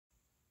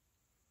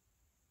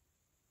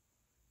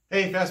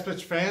Hey Fast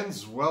Pitch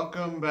fans,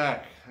 welcome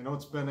back. I know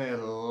it's been a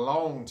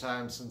long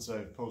time since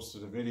I've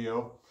posted a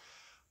video,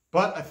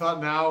 but I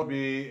thought now would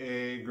be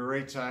a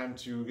great time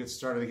to get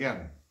started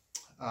again.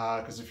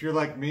 Because if you're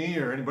like me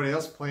or anybody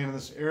else playing in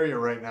this area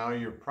right now,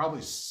 you're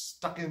probably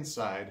stuck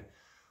inside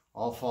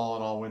all fall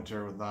and all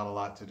winter with not a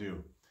lot to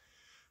do.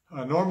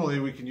 Normally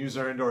we can use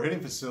our indoor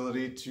hitting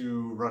facility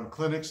to run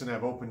clinics and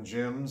have open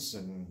gyms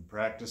and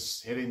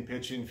practice hitting,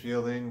 pitching,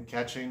 fielding,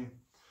 catching,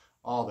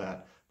 all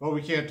that. But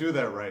we can't do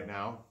that right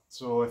now.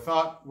 So I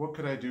thought, what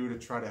could I do to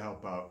try to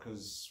help out?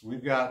 Because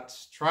we've got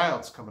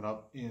tryouts coming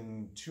up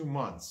in 2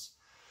 months.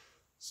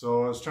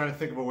 So I was trying to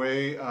think of a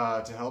way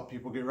to help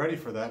people get ready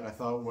for that. And I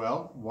thought,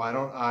 well, why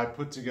don't I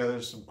put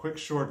together some quick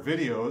short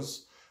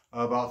videos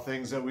about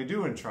things that we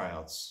do in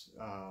tryouts,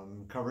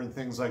 covering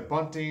things like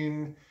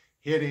bunting,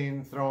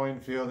 hitting, throwing,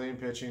 fielding,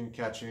 pitching,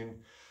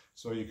 catching.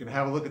 So you can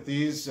have a look at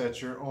these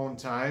at your own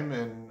time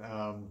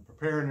and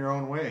prepare in your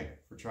own way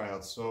for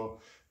tryouts.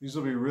 So these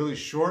will be really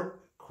short,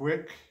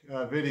 quick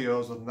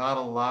videos with not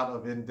a lot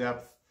of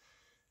in-depth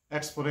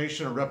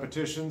explanation or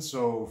repetition.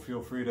 So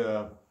feel free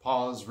to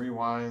pause,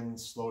 rewind,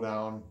 slow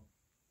down,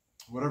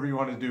 whatever you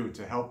want to do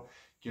to help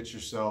get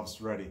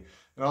yourselves ready.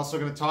 And also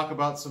going to talk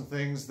about some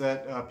things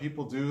that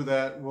people do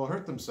that will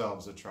hurt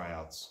themselves at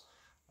tryouts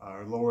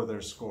or lower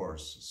their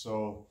scores.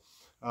 So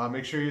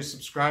make sure you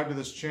subscribe to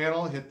this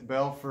channel, hit the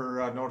bell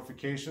for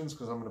notifications,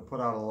 because I'm going to put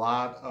out a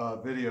lot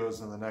of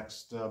videos in the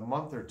next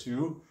month or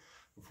two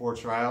before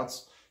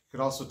tryouts. You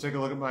can also take a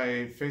look at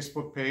my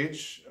Facebook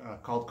page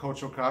called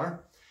Coach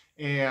O'Connor,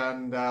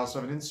 and I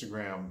also have an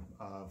Instagram.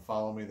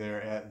 Follow me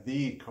there at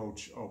the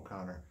Coach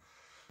O'Connor.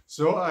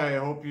 So I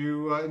hope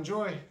you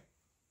enjoy.